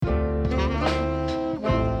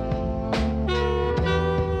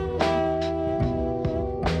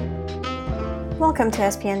Welcome to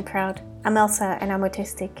SPN Proud. I'm Elsa and I'm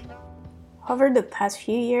autistic. Over the past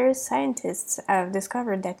few years, scientists have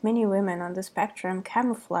discovered that many women on the spectrum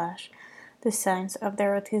camouflage the signs of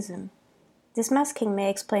their autism. This masking may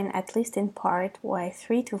explain, at least in part, why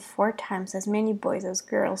 3 to 4 times as many boys as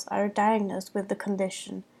girls are diagnosed with the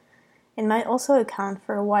condition. It might also account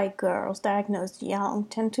for why girls diagnosed young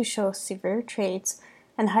tend to show severe traits,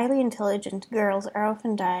 and highly intelligent girls are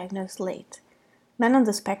often diagnosed late. Men on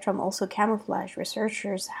the spectrum also camouflage,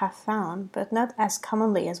 researchers have found, but not as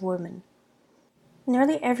commonly as women.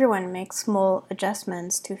 Nearly everyone makes small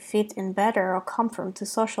adjustments to fit in better or conform to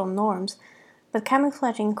social norms, but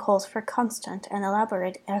camouflaging calls for constant and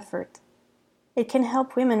elaborate effort. It can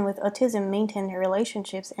help women with autism maintain their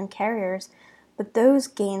relationships and careers, but those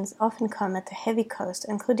gains often come at a heavy cost,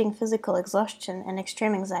 including physical exhaustion and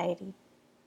extreme anxiety.